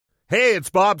Hey, it's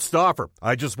Bob Stauffer.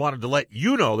 I just wanted to let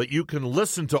you know that you can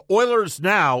listen to Oilers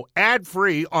Now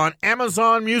ad-free on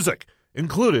Amazon Music,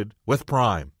 included with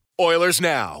Prime. Oilers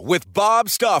Now with Bob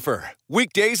Stauffer.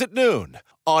 Weekdays at noon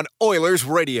on Oilers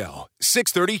Radio,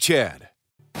 630 CHED.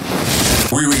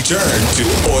 We return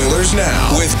to Oilers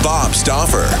Now with Bob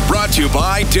Stauffer. Brought to you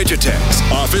by Digitex.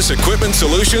 Office Equipment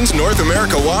Solutions North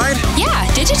America wide? Yeah,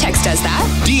 Digitex does that.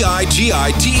 Digitex.ca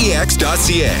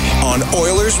on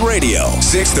Oilers Radio,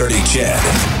 630 CHED.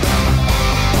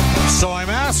 So I'm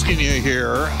asking you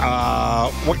here,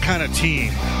 what kind of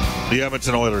team the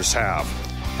Edmonton Oilers have?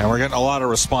 And we're getting a lot of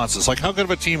responses. Like, how good of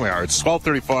a team we are. It's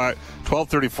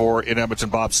 12:34 in Edmonton.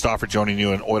 Bob Stauffer joining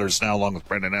you in Oilers Now, along with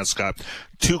Brendan Escott.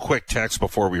 Two quick texts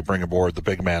before we bring aboard the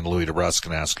big man, Louis DeBrusk,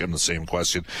 and ask him the same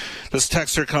question. This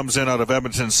texter comes in out of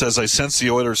Edmonton and says, I sense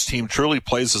the Oilers team truly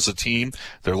plays as a team.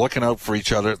 They're looking out for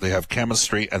each other. They have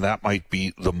chemistry, and that might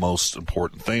be the most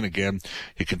important thing. Again,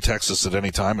 you can text us at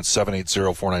any time at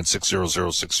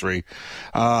 780-496-0063.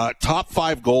 Top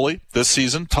 5 goalie this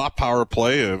season, top power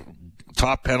play,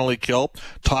 top penalty kill,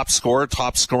 top scorer,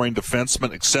 top scoring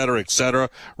defenseman, et cetera,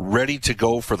 ready to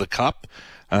go for the cup.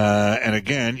 And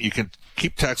again, you can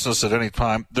keep texting us at any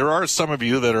time. There are some of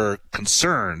you that are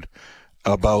concerned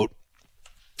about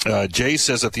Jay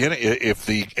says if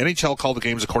the NHL called the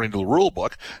games according to the rule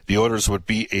book, the Oilers would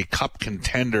be a cup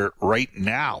contender right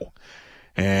now.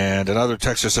 And another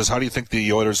texter says, how do you think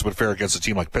the Oilers would fare against a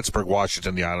team like Pittsburgh,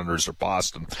 Washington, the Islanders, or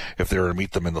Boston if they were to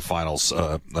meet them in the finals?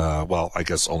 Well, I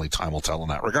guess only time will tell in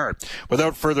that regard.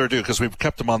 Without further ado, because we've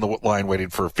kept them on the line waiting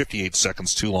for 58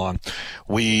 seconds too long,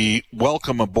 we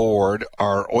welcome aboard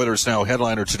our Oilers Now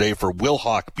headliner today for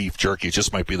Wilhauk Beef Jerky. It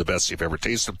just might be the best you've ever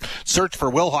tasted. Search for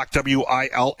Wilhauk,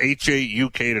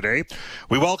 Wilhauk today.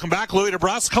 We welcome back Louis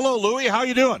DeBrusk. Hello, Louis. How are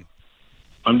you doing?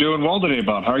 I'm doing well today,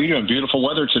 Bob. How are you doing? Beautiful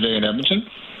weather today in Edmonton.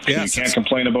 Yes. You can't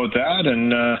complain about that.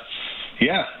 And, how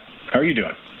are you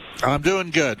doing? I'm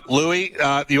doing good. Louis,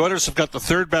 the Oilers have got the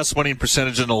third best winning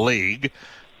percentage in the league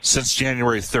since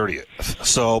January 30th.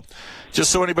 So just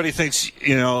so anybody thinks,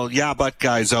 yeah, but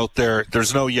guys out there,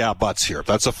 there's no yeah, buts here.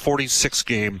 That's a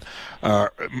 46-game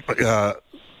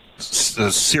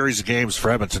series of games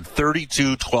for Edmonton,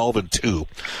 32-12-2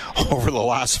 over the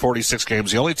last 46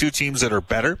 games. The only two teams that are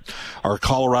better are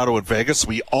Colorado and Vegas.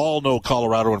 We all know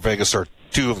Colorado and Vegas are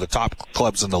two of the top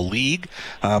clubs in the league.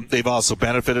 They've also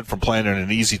benefited from playing in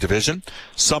an easy division.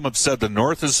 Some have said the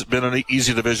North has been an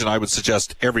easy division. I would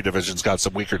suggest every division's got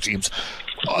some weaker teams.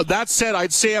 That said,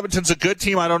 I'd say Edmonton's a good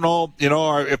team. I don't know,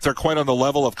 if they're quite on the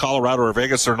level of Colorado or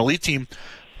Vegas or an elite team.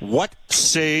 What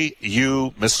say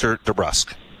you, Mr.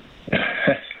 DeBrusk?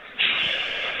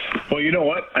 Well, you know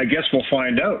what? I guess we'll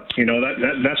find out.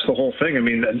 That's the whole thing. I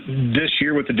mean, this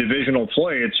year with the divisional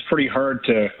play, it's pretty hard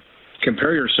to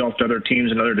compare yourself to other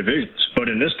teams in other divisions. But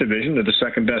in this division, they're the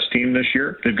second best team this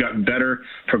year. They've gotten better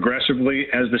progressively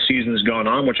as the season's gone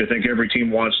on, which I think every team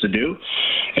wants to do.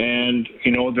 And,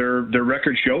 their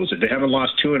record shows it. They haven't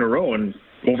lost 2 in a row in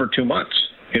over 2 months.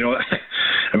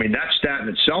 That stat in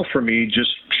itself for me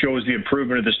just shows the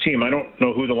improvement of this team. I don't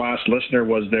know who the last listener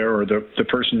was there or the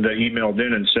person that emailed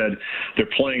in and said they're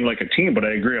playing like a team, but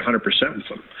I agree 100% with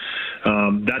them.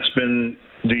 That's been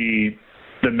the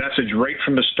message right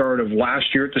from the start of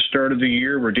last year, at the start of the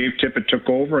year where Dave Tippett took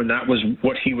over, and that was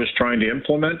what he was trying to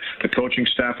implement. The coaching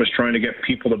staff was trying to get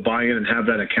people to buy in and have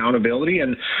that accountability,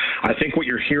 and I think what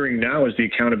you're hearing now is the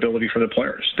accountability from the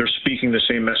players. They're speaking the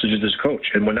same message as this coach,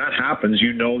 and when that happens,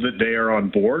 you know that they are on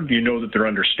board, you know that they're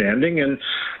understanding, and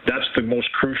that's the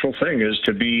most crucial thing, is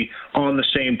to be on the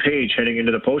same page heading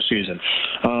into the postseason.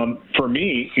 For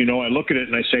me, I look at it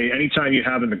and I say, anytime you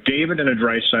have a McDavid and a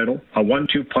Draisaitl, a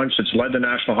 1-2 punch that's led the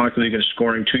National Hockey League in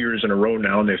scoring 2 years in a row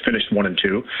now, and they've finished 1 and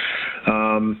 2.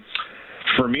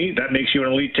 For me, that makes you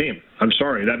an elite team. I'm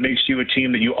sorry. That makes you a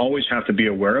team that you always have to be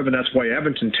aware of, and that's why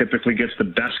Edmonton typically gets the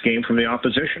best game from the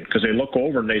opposition, because they look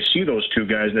over and they see those two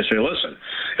guys and they say, listen,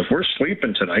 if we're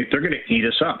sleeping tonight, they're going to eat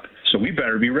us up, so we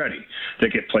better be ready. They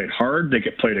get played hard, they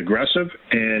get played aggressive,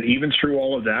 and even through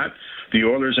all of that, the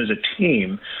Oilers as a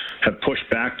team have pushed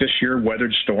back this year,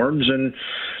 weathered storms, and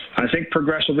I think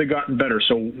progressively gotten better.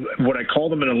 So would I call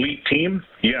them an elite team?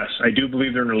 Yes, I do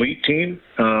believe they're an elite team.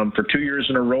 For 2 years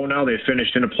in a row now, they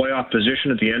finished in a playoff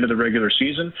position at the end of the regular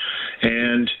season.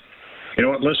 And you know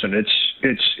what? Listen,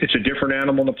 it's a different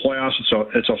animal in the playoffs.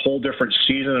 It's a whole different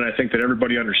season, and I think that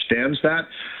everybody understands that.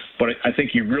 But I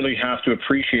think you really have to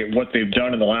appreciate what they've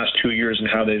done in the last 2 years and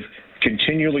how they've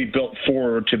continually built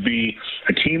forward to be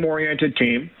a team-oriented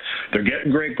team. They're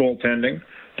getting great goaltending.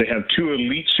 They have two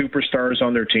elite superstars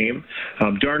on their team.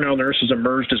 Darnell Nurse has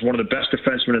emerged as one of the best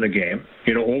defensemen in the game,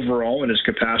 overall in his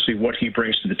capacity, what he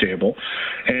brings to the table.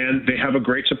 And they have a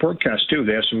great support cast, too.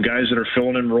 They have some guys that are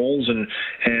filling in roles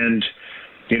and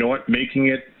you know what, making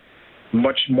it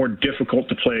much more difficult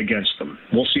to play against them.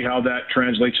 We'll see how that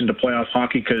translates into playoff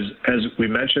hockey because, as we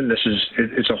mentioned,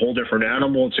 it's a whole different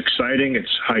animal. It's exciting. It's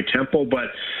high tempo,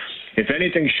 but if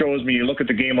anything shows me, you look at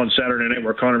the game on Saturday night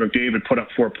where Connor McDavid put up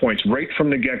 4 points right from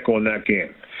the get-go in that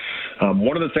game.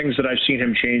 One of the things that I've seen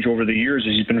him change over the years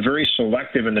is he's been very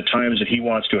selective in the times that he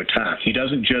wants to attack. He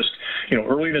doesn't just,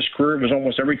 early in his career, it was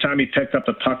almost every time he picked up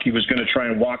the puck, he was going to try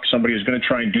and walk somebody, he was going to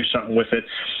try and do something with it.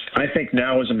 I think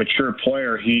now as a mature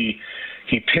player, he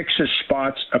picks his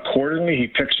spots accordingly. He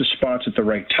picks his spots at the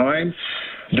right time.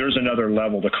 There's another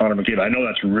level to Connor McDavid. I know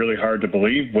that's really hard to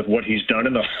believe with what he's done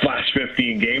in the last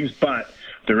 15 games, but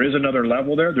there is another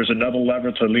level there. There's another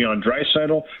level to Leon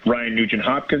Draisaitl, Ryan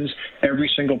Nugent-Hopkins.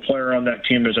 Every single player on that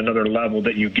team, there's another level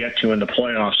that you get to in the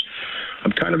playoffs.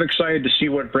 I'm kind of excited to see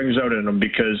what it brings out in them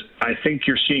because I think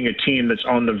you're seeing a team that's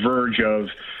on the verge of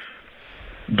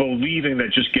believing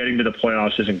that just getting to the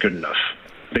playoffs isn't good enough.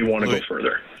 They want to go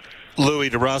further. Louis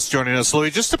DeRoss joining us. Louis,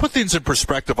 just to put things in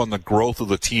perspective on the growth of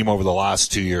the team over the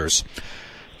last 2 years.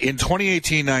 In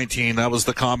 2018-19, that was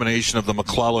the combination of the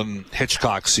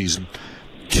McClellan-Hitchcock season.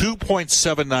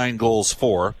 2.79 goals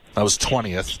for, that was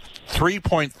 20th.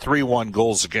 3.31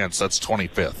 goals against, that's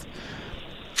 25th.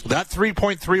 That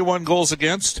 3.31 goals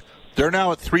against, they're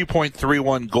now at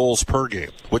 3.31 goals per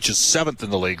game, which is 7th in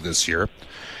the league this year.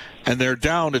 And they're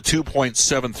down to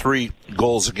 2.73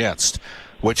 goals against,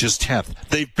 which is 10th.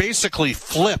 They've basically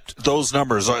flipped those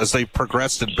numbers as they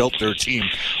progressed and built their team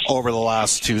over the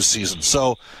last 2 seasons.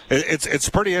 So it's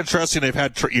pretty interesting. They've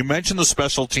had, you mentioned the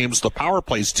special teams, the power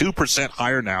play's 2%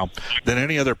 higher now than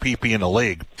any other PP in the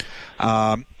league.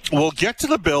 We'll get to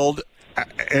the build,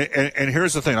 and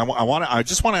here's the thing. I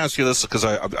just want to ask you this because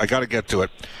I got to get to it.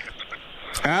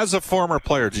 As a former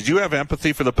player, did you have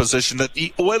empathy for the position that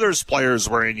the Oilers players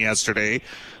were in yesterday,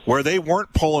 where they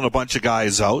weren't pulling a bunch of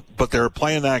guys out, but they were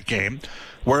playing that game,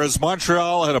 whereas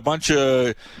Montreal had a bunch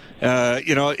of,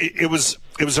 it was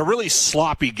a really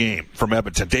sloppy game from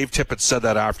Edmonton. Dave Tippett said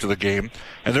that after the game,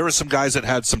 and there were some guys that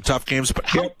had some tough games. But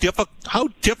how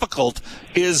difficult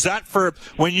is that for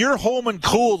when you're home and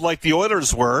cooled like the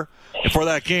Oilers were for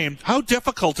that game? How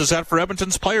difficult is that for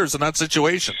Edmonton's players in that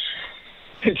situation?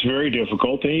 It's very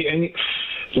difficult. And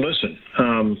listen,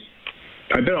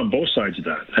 I've been on both sides of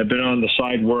that. I've been on the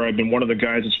side where I've been one of the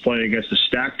guys that's playing against a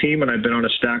stacked team, and I've been on a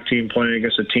stacked team playing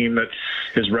against a team that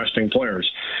is resting players.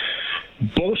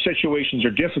 Both situations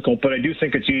are difficult, but I do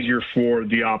think it's easier for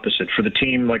the opposite, for the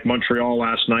team like Montreal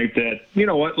last night that, you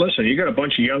know what, listen, you got a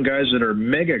bunch of young guys that are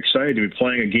mega excited to be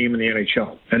playing a game in the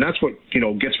NHL. And that's what,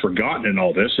 gets forgotten in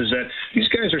all this is that these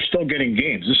guys are still getting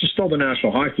games. This is still the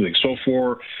National Hockey League. So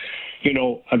for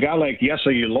a guy like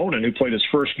Jesse Ylonen, who played his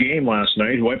first game last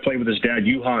night, who I played with his dad,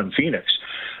 Juha, in Phoenix,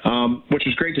 which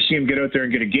was great to see him get out there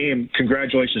and get a game.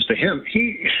 Congratulations to him.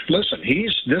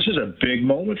 This is a big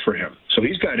moment for him. So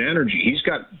he's got energy. He's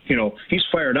got, he's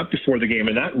fired up before the game,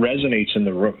 and that resonates in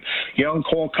the room. Young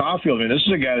Cole Caulfield, this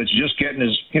is a guy that's just getting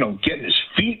his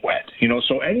feet wet.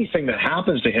 So anything that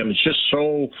happens to him is just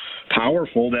so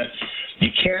powerful that you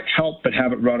can't help but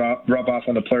have it rub off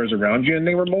on the players around you, and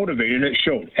they were motivated, and it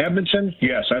showed. Edmonton,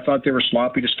 yes, I thought they were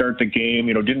sloppy to start the game,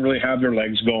 didn't really have their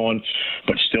legs going,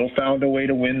 but still found a way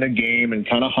to win the game and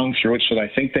kind of hung through it, so I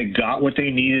think they got what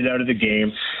they needed out of the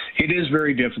game. It is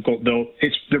very difficult, though.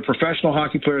 They're professional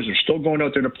hockey players. They're still going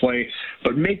out there to play,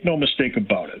 but make no mistake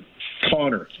about it.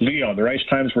 Connor, Leon, their ice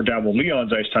times were down. Well,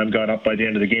 Leon's ice time got up by the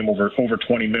end of the game over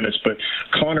 20 minutes, but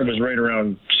Connor was right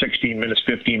around 16 minutes,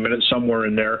 15 minutes, somewhere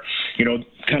in there.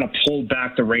 Kind of pulled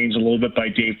back the reins a little bit by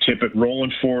Dave Tippett,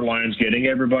 rolling 4 lines, getting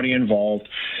everybody involved.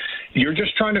 You're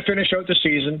just trying to finish out the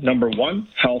season, number 1,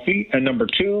 healthy, and number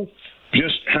 2,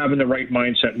 just having the right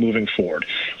mindset moving forward.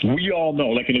 We all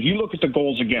know, and if you look at the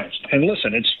goals against, and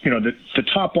listen, it's, the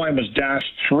top line was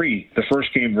 -3 the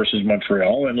first game versus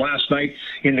Montreal, and last night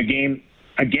in the game,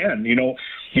 again,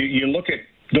 you look at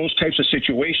those types of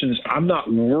situations, I'm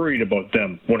not worried about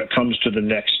them when it comes to the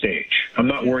next stage. I'm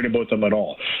not worried about them at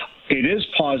all. It is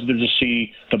positive to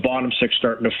see the bottom 6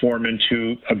 starting to form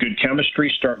into a good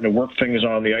chemistry, starting to work things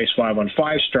on the ice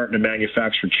 5-on-5, starting to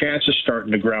manufacture chances,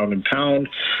 starting to ground and pound.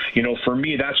 For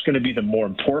me, that's going to be the more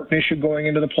important issue going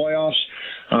into the playoffs.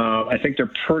 I think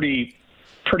they're pretty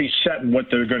pretty set in what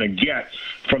they're going to get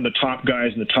from the top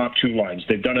guys in the top two lines.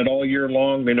 They've done it all year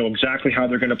long. They know exactly how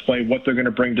they're going to play, what they're going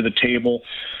to bring to the table.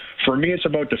 For me, it's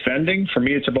about defending. For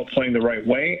me, it's about playing the right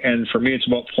way. And for me, it's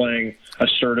about playing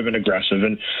assertive and aggressive.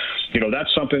 And,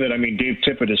 that's something that, Dave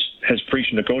Tippett has preached,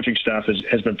 and the coaching staff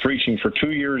has been preaching for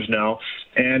 2 years now.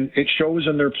 And it shows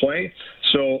in their play.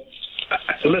 So,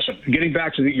 listen, getting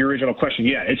back to your original question,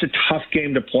 yeah, it's a tough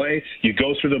game to play. You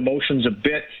go through the motions a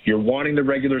bit. You're wanting the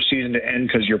regular season to end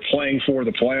because you're playing for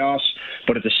the playoffs.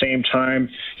 But at the same time,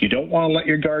 you don't want to let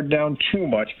your guard down too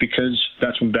much because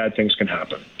that's when bad things can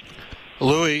happen.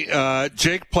 Louis,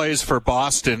 Jake plays for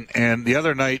Boston, and the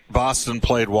other night Boston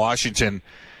played Washington.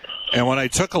 And when I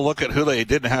took a look at who they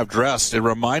didn't have dressed, it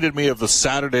reminded me of the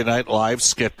Saturday Night Live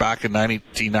skit back in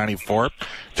 1994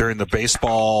 during the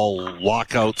baseball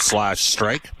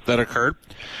lockout/strike that occurred.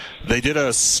 They did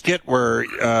a skit where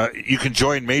you can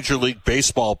join Major League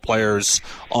Baseball players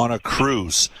on a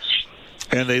cruise,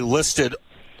 and they listed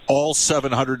all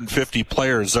 750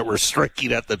 players that were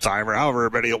striking at the time, or however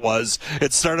many it was.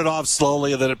 It started off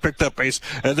slowly, and then it picked up pace.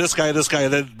 And this guy,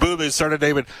 and then boom, they started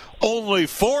naming only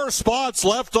 4 spots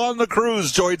left on the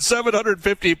cruise. Joined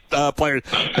 750 players.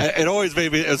 It always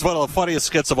made me, it's one of the funniest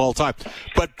skits of all time.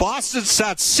 But Boston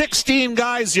sat 16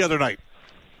 guys the other night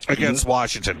against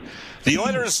Washington. The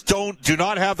Oilers do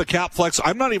not have the cap flex.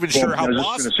 I'm not even sure how Boston.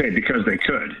 I was just going to say because they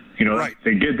could. Right.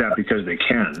 They did that because they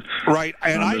can. Right.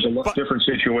 And there's a lot of different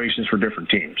situations for different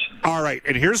teams. All right.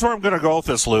 And here's where I'm going to go with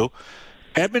this, Lou.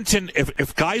 Edmonton,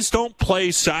 if guys don't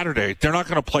play Saturday, they're not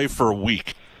going to play for a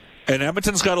week. And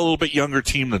Edmonton's got a little bit younger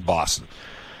team than Boston.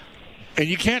 And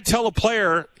you can't tell a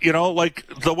player, like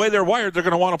the way they're wired, they're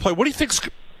going to want to play. What do you think's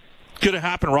going to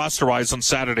happen roster-wise on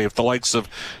Saturday if the likes of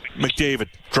McDavid,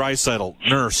 Draisaitl,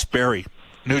 Nurse, Barrie,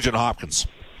 Nugent-Hopkins?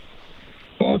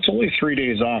 Well, it's only 3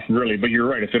 days off, really, but you're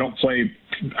right. If they don't play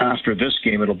after this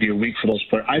game, it'll be a week for those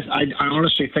players. I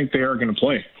honestly think they are going to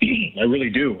play. I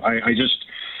really do.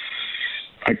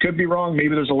 I could be wrong.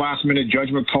 Maybe there's a last-minute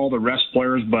judgment call to rest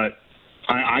players, but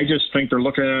I just think they're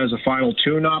looking at it as a final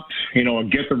tune-up,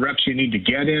 get the reps you need to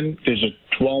get in. There's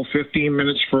a 12, 15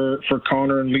 minutes for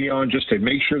Connor and Leon just to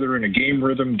make sure they're in a game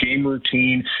rhythm, game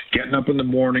routine, getting up in the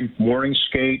morning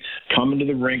skate, coming to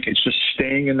the rink. It's just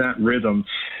staying in that rhythm.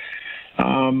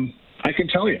 I can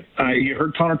tell you, you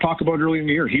heard Connor talk about earlier in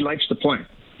the year. He likes to play.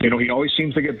 He always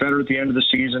seems to get better at the end of the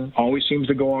season, always seems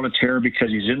to go on a tear because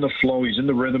he's in the flow, he's in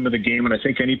the rhythm of the game, and I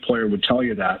think any player would tell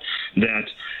you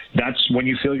that's when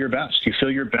you feel your best. You feel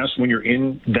your best when you're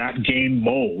in that game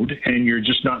mode and you're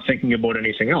just not thinking about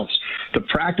anything else. The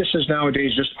practices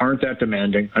nowadays just aren't that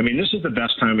demanding. This is the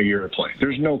best time of year to play.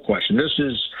 There's no question. This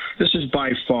is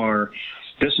by far...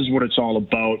 This is what it's all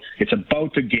about. It's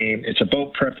about the game. It's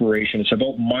about preparation. It's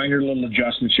about minor little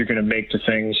adjustments you're going to make to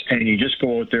things, and you just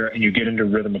go out there and you get into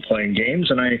rhythm of playing games.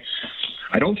 And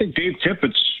I don't think Dave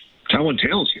Tippett's telling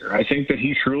tales here. I think that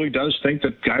he truly does think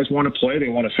that guys want to play. They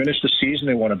want to finish the season.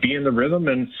 They want to be in the rhythm,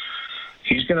 and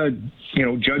he's going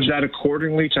to, judge that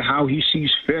accordingly to how he sees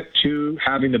fit to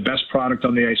having the best product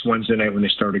on the ice Wednesday night when they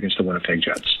start against the Winnipeg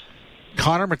Jets.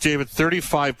 Connor McDavid,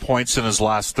 35 points in his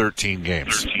last 13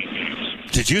 games.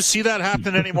 Did you see that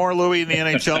happen anymore, Louis, in the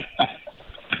NHL?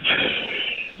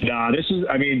 Nah, this is,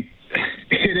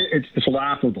 it's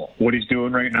laughable what he's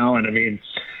doing right now. And,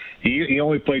 he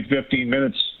only played 15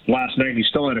 minutes last night, and he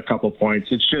still had a couple points.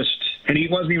 It's just, and he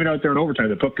wasn't even out there in overtime.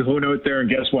 They put Cahoon out there, and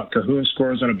guess what? Cahoon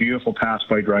scores on a beautiful pass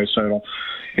by Draisaitl.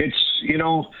 It's,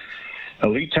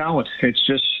 elite talent. It's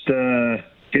just,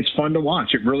 it's fun to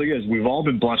watch. It really is. We've all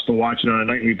been blessed to watch it on a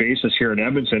nightly basis here in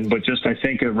Edmonton, but just I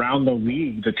think around the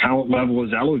league, the talent level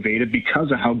is elevated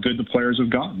because of how good the players have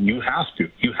gotten. You have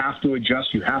to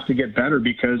adjust. You have to get better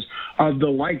because of the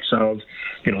likes of,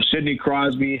 Sidney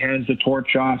Crosby hands the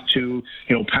torch off to,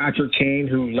 Patrick Kane,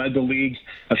 who led the league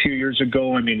a few years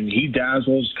ago. He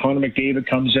dazzles. Connor McDavid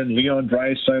comes in, Leon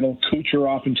Draisaitl,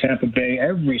 Kucherov in Tampa Bay.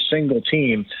 Every single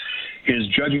team is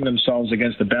judging themselves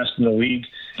against the best in the league,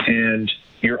 and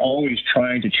you're always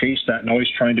trying to chase that and always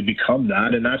trying to become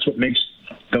that, and that's what makes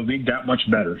the league that much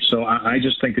better. So I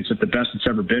just think it's at the best it's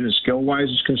ever been as skill-wise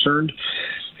is concerned,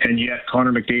 and yet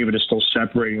Connor McDavid is still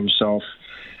separating himself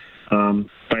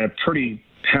by a pretty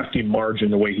hefty margin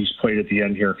the way he's played at the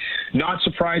end here. Not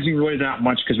surprising really that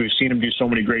much because we've seen him do so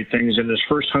many great things. In his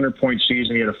first 100-point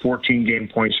season, he had a 14-game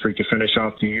point streak to finish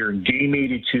off the year. In Game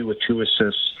 82 with 2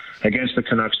 assists against the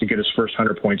Canucks to get his first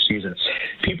 100-point season.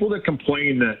 People that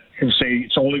complain that and say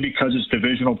it's only because it's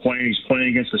divisional play and he's playing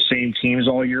against the same teams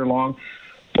all year long.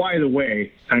 By the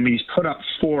way, he's put up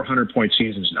 400-point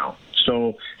seasons now.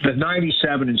 So the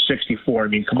 97 and 64, I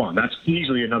mean, come on, that's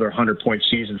easily another 100-point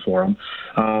season for him.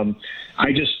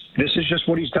 This is just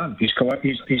what he's done.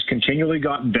 He's continually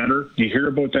gotten better. You hear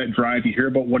about that drive. You hear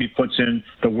about what he puts in,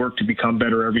 the work to become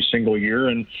better every single year,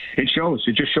 and it shows.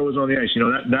 It just shows on the ice. You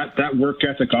know, that work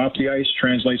ethic off the ice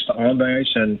translates to on the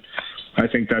ice, and I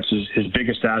think that's his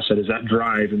biggest asset is that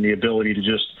drive and the ability to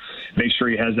just make sure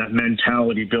he has that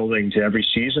mentality building to every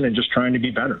season and just trying to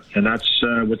be better. And that's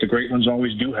what the great ones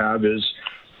always do have, is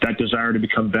that desire to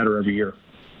become better every year.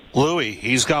 Louis,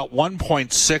 he's got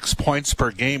 1.6 points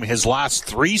per game his last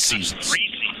 3 seasons.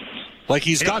 Like,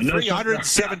 he's got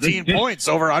 317 points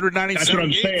over 197 That's what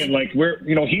I'm games. saying. Like,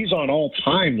 he's on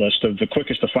all-time list of the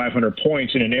quickest to 500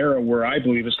 points in an era where I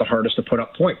believe it's the hardest to put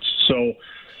up points. So,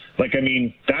 like, I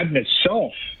mean, that in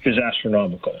itself is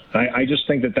astronomical. I just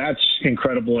think that that's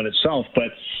incredible in itself.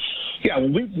 But, yeah,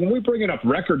 when we're bringing up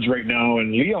records right now,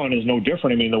 and Leon is no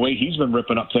different. I mean, the way he's been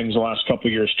ripping up things the last couple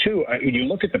of years, too, when you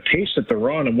look at the pace that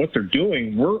they're on and what they're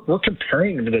doing, we're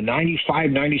comparing them to the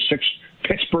 95, 96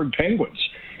 Pittsburgh Penguins,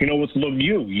 you know, with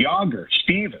Lemieux, Yager,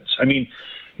 Stevens. I mean,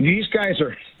 these guys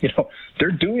are, you know,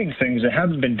 they're doing things that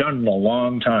haven't been done in a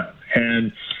long time.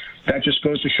 And that just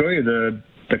goes to show you the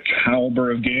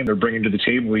caliber of game they're bringing to the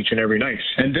table each and every night.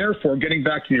 And therefore, getting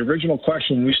back to the original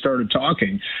question when we started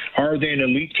talking, are they an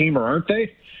elite team or aren't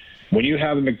they? When you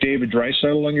have a McDavid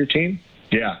Draisaitl on your team,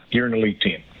 yeah, you're an elite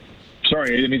team.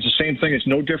 Sorry, I mean, it's the same thing. It's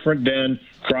no different than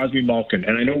Crosby, Malkin.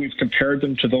 And I know we've compared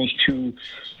them to those two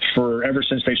for ever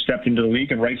since they stepped into the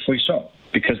league, and rightfully so,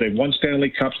 because they've won Stanley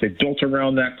Cups. They've built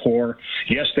around that core.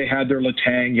 Yes, they had their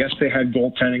Letang. Yes, they had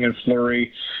goaltending and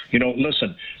Fleury. You know,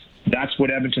 listen, that's what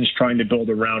Edmonton's trying to build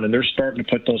around, and they're starting to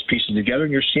put those pieces together,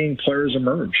 and you're seeing players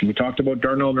emerge. We talked about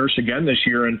Darnell Nurse again this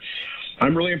year, and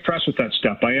I'm really impressed with that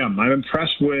step. I am. I'm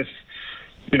impressed with,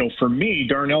 you know, for me,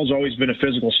 Darnell's always been a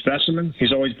physical specimen.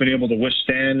 He's always been able to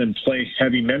withstand and play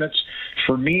heavy minutes.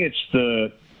 For me, it's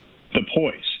the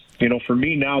poise. You know, for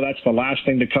me now, that's the last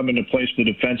thing to come into place for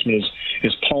the defenseman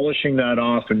is polishing that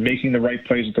off and making the right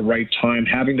plays at the right time,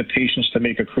 having the patience to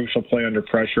make a crucial play under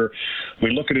pressure.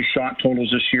 We look at his shot totals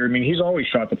this year. I mean, he's always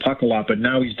shot the puck a lot, but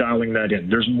now he's dialing that in.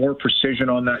 There's more precision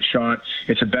on that shot.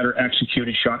 It's a better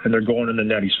executed shot, and they're going in the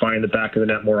net. He's finding the back of the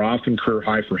net more often, career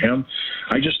high for him.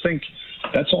 I just think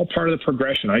that's all part of the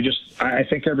progression. I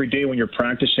think every day when you're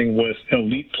practicing with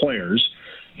elite players,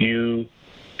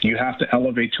 you have to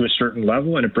elevate to a certain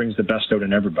level, and it brings the best out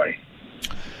in everybody.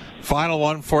 Final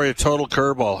one for you, total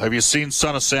curveball. Have you seen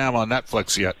Son of Sam on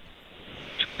Netflix yet?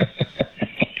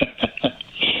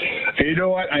 You know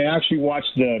what? I actually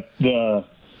watched the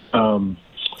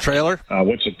trailer.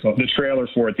 What's it called? The trailer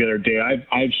for it the other day.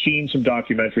 I've seen some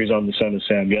documentaries on the Son of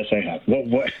Sam. Yes, I have.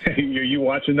 What? Are you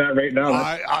watching that right now?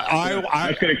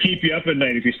 That's going to keep you up at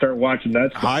night if you start watching that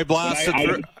stuff. I blasted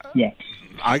through. Yeah.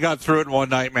 I got through it in one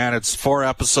night, man. It's 4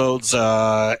 episodes,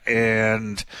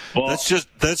 and let's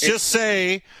just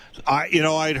say,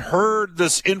 I'd heard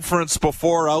this inference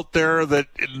before out there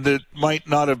that might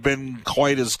not have been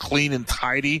quite as clean and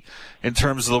tidy in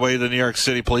terms of the way the New York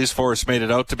City Police Force made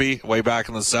it out to be way back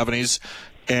in the 70s,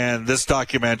 and this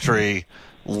documentary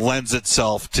lends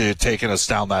itself to taking us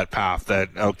down that path that,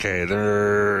 okay,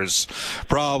 there's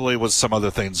probably was some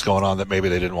other things going on that maybe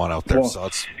they didn't want out there. Well, so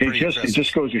it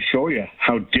just goes to show you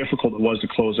how difficult it was to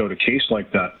close out a case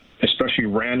like that, especially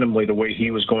randomly the way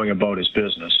he was going about his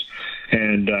business.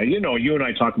 And, you and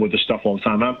I talk about this stuff all the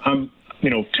time. I'm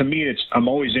to me, I'm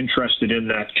always interested in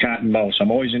that cat and mouse.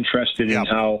 I'm always interested in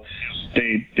how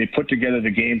they put together the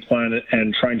game plan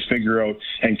and try and figure out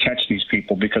and catch these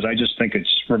people, because I just think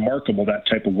it's remarkable, that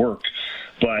type of work.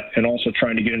 And also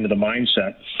trying to get into the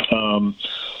mindset.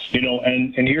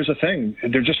 And here's the thing.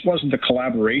 There just wasn't the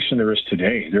collaboration there is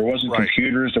today. There wasn't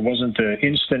computers. There wasn't the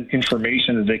instant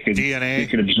information that they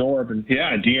could absorb. And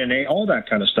DNA, all that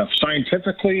kind of stuff.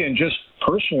 Scientifically and just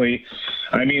personally,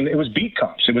 I mean, it was beat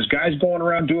cops. It was guys going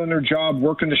around doing their job,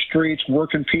 working the streets,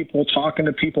 working people, talking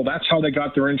to people. That's how they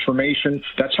got their information.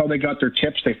 That's how they got their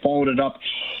tips. They followed it up,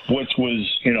 which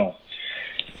was,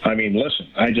 I mean, listen,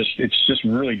 it's just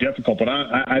really difficult. But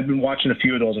I've been watching a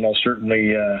few of those, and I'll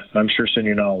certainly, I'm sure Cindy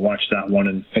and I will watch that one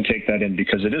and take that in,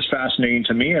 because it is fascinating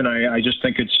to me, and I just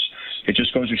think it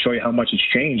just goes to show you how much it's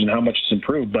changed and how much it's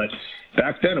improved. But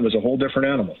back then, it was a whole different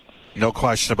animal. No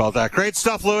question about that. Great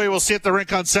stuff, Louis. We'll see you at the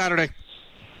rink on Saturday.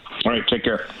 All All right, take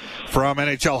care. From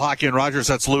NHL Hockey and Rogers,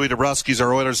 that's Louis Dabrowski's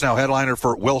our Oilers Now headliner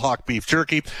for Wilhauk Beef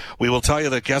Jerky. We will tell you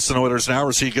that guests in Oilers Now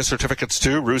receive gift certificates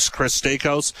to Roost Chris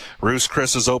Steakhouse. Roost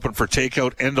Chris is open for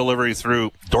takeout and delivery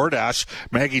through DoorDash.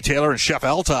 Maggie Taylor and Chef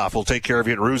Eltoff will take care of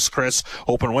you at Roost Chris,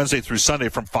 open Wednesday through Sunday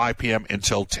from 5 p.m.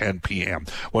 until 10 p.m.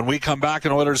 When we come back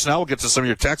in Oilers Now, we'll get to some of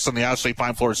your texts on the Ashley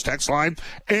Fine Floors text line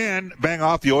and bang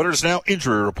off the Oilers Now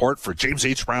injury report for James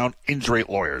H. Brown Injury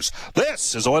Lawyers.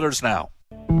 This is Oilers Now.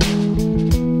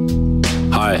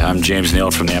 Hi, I'm James Neal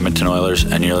from the Edmonton Oilers,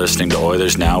 and you're listening to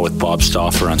Oilers Now with Bob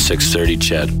Stauffer on 630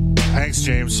 CHED. Thanks,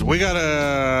 James. We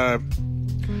gotta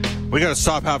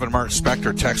stop having Mark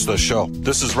Spector text the show.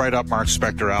 This is right up Mark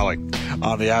Spector alley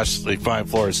on the Ashley Fine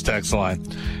Floors text line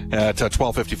at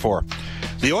 12:54.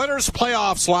 The Oilers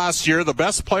playoffs last year, the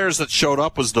best players that showed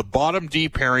up was the bottom D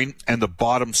pairing and the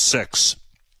bottom six.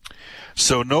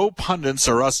 So no pundits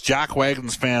or us Jack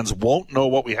Wagons fans won't know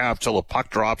what we have till the puck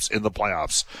drops in the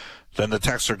playoffs. Then the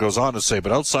texter goes on to say,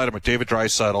 but outside of McDavid,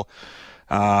 Draisaitl,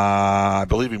 I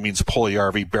believe he means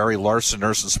Puljujärvi, Barry Larson,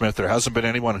 Nerson Smith, there hasn't been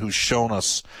anyone who's shown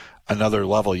us another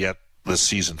level yet this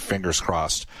season. Fingers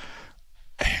crossed.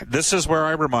 This is where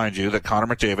I remind you that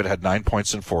Connor McDavid had 9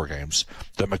 points in 4 games,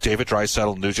 that McDavid,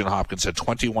 Draisaitl, and Nugent Hopkins had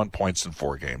 21 points in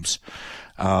 4 games.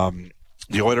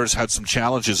 The Oilers had some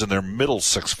challenges in their middle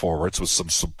six forwards.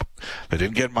 They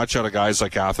didn't get much out of guys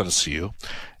like Athanasiou.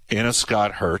 Innes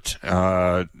got hurt.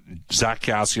 Zach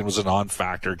Kassian was a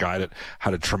non-factor guy that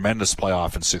had a tremendous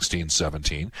playoff in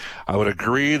 16-17. I would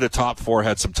agree the top 4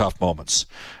 had some tough moments.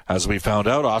 As we found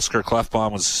out, Oscar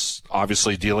Klefbom was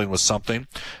obviously dealing with something.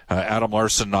 Adam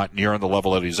Larsson not near on the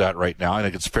level that he's at right now. I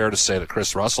think it's fair to say that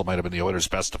Chris Russell might have been the Oilers'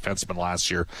 best defenseman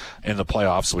last year in the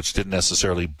playoffs, which didn't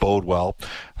necessarily bode well.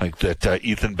 Like that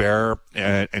Ethan Bear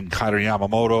and Kailer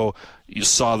Yamamoto, you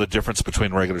saw the difference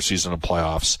between regular season and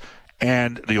playoffs.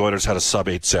 And the Oilers had a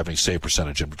sub-870 save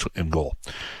percentage in goal.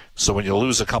 So when you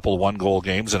lose a couple of one-goal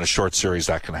games in a short series,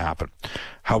 that can happen.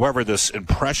 However, this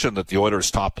impression that the Oilers'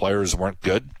 top players weren't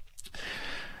good,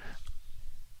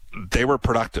 they were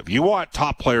productive. You want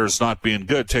top players not being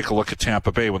good, take a look at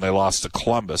Tampa Bay when they lost to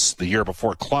Columbus the year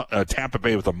before. Tampa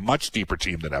Bay with a much deeper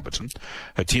team than Edmonton,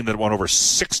 a team that won over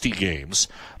 60 games.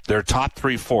 Their top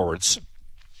 3 forwards,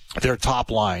 their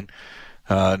top line,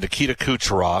 Nikita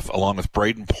Kucherov, along with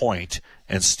Braden Point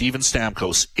and Steven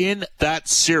Stamkos, in that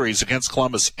series against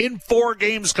Columbus, in 4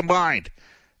 games combined,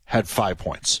 had 5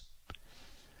 points.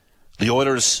 The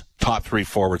Oilers' top 3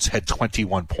 forwards had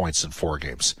 21 points in 4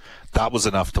 games. That was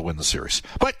enough to win the series.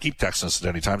 But keep texting us at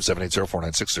any time,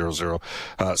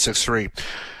 780-496-0063.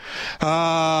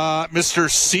 Mr.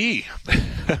 C.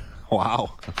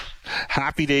 Wow.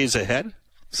 Happy days ahead,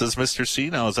 says Mr. C.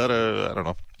 Now, is that I don't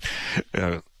know.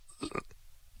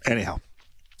 Anyhow,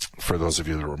 for those of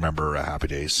you that remember Happy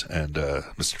Days and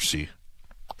Mr. C.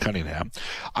 Cunningham,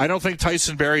 I don't think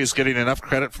Tyson Barrie is getting enough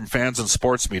credit from fans and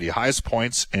sports media. Highest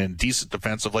points and decent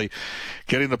defensively,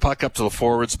 getting the puck up to the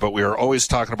forwards, but we are always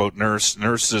talking about Nurse.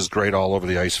 Nurse is great all over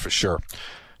the ice for sure.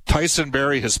 Tyson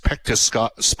Barrie has picked his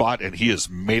spot, and he has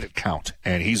made it count,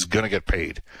 and he's going to get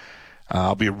paid.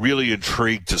 I'll be really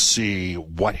intrigued to see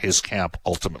what his camp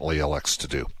ultimately elects to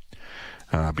do,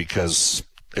 because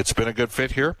it's been a good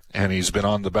fit here, and he's been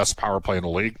on the best power play in the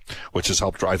league, which has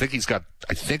helped. I think he's got,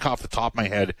 off the top of my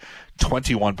head,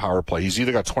 21 power play. He's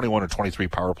either got 21 or 23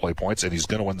 power play points, and he's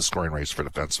going to win the scoring race for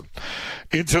defensemen.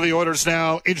 Into the Oilers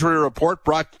Now injury report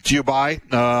brought to you by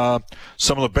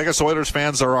some of the biggest Oilers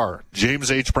fans there are. James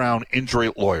H. Brown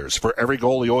Injury Lawyers. For every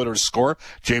goal the Oilers score,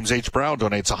 James H. Brown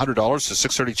donates $100 to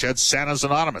 630 CHED Santa's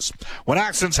Anonymous. When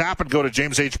accidents happen, go to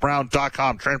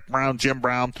jameshbrown.com. Trent Brown, Jim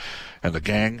Brown, and the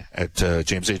gang at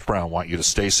James H. Brown want you to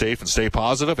stay safe and stay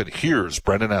positive. And here's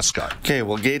Brendan Escott. Okay,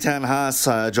 well, Gaetan Haas,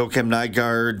 Joakim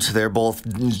Nygard, they're both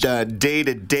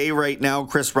day-to-day right now.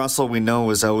 Chris Russell, we know,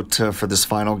 is out for this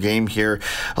final game here.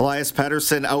 Elias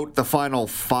Pettersson out the final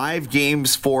 5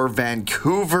 games for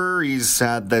Vancouver. He's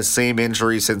had the same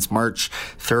injury since March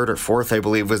 3rd or 4th, I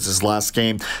believe, was his last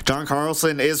game. John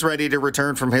Carlson is ready to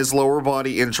return from his lower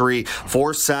body injury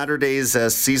for Saturday's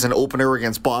season opener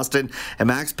against Boston. And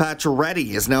Max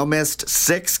Pacioretty has now missed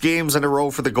 6 games in a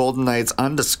row for the Golden Knights.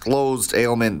 Undisclosed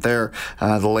ailment there.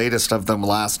 The latest of them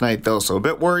last night, though, so a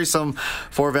bit worrisome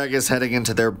for Vegas heading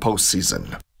into their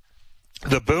postseason.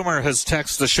 The Boomer has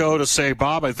texted the show to say,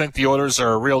 Bob, I think the Oilers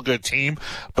are a real good team,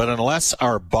 but unless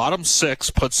our bottom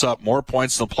 6 puts up more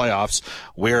points in the playoffs,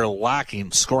 we're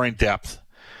lacking scoring depth.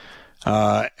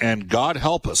 And God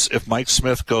help us if Mike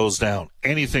Smith goes down.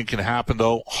 Anything can happen,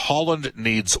 though. Holland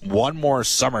needs one more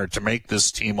summer to make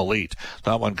this team elite.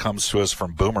 That one comes to us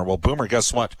from Boomer. Well, Boomer,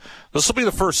 guess what? This will be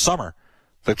the first summer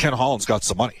that Ken Holland's got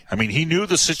some money. I mean, he knew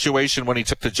the situation when he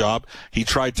took the job. He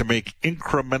tried to make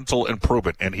incremental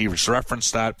improvement, and he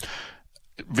referenced that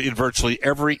in virtually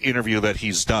every interview that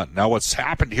he's done. Now, what's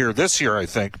happened here this year, I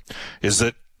think, is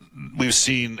that we've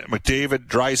seen McDavid,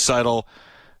 Draisaitl.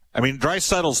 I mean,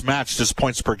 Draisaitl's matched his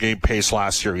points per game pace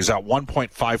last year. He's at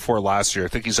 1.54 last year. I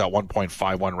think he's at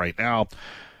 1.51 right now.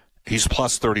 He's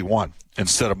plus 31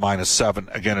 instead of minus 7.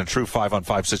 Again, in true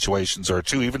 5-on-5 situations or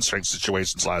 2 even strength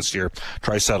situations last year,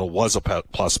 Draisaitl was a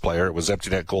plus player. It was empty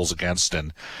net goals against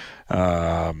and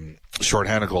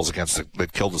shorthanded goals against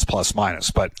that killed his plus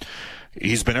minus. But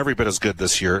he's been every bit as good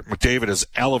this year. McDavid has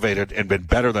elevated and been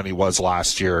better than he was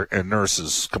last year, and Nurse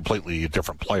is completely a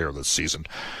different player this season.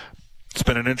 It's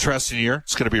been an interesting year.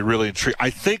 It's going to be really intriguing. I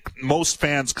think most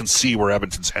fans can see where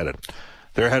Edmonton's headed.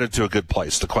 They're headed to a good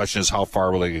place. The question is, how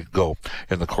far will they go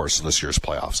in the course of this year's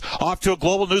playoffs? Off to a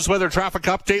global news weather traffic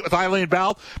update with Eileen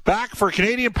Bell. Back for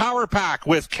Canadian Power Pack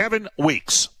with Kevin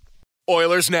Weeks.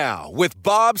 Oilers Now with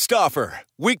Bob Stauffer.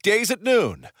 Weekdays at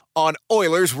noon on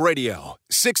Oilers Radio,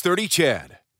 630 CHED.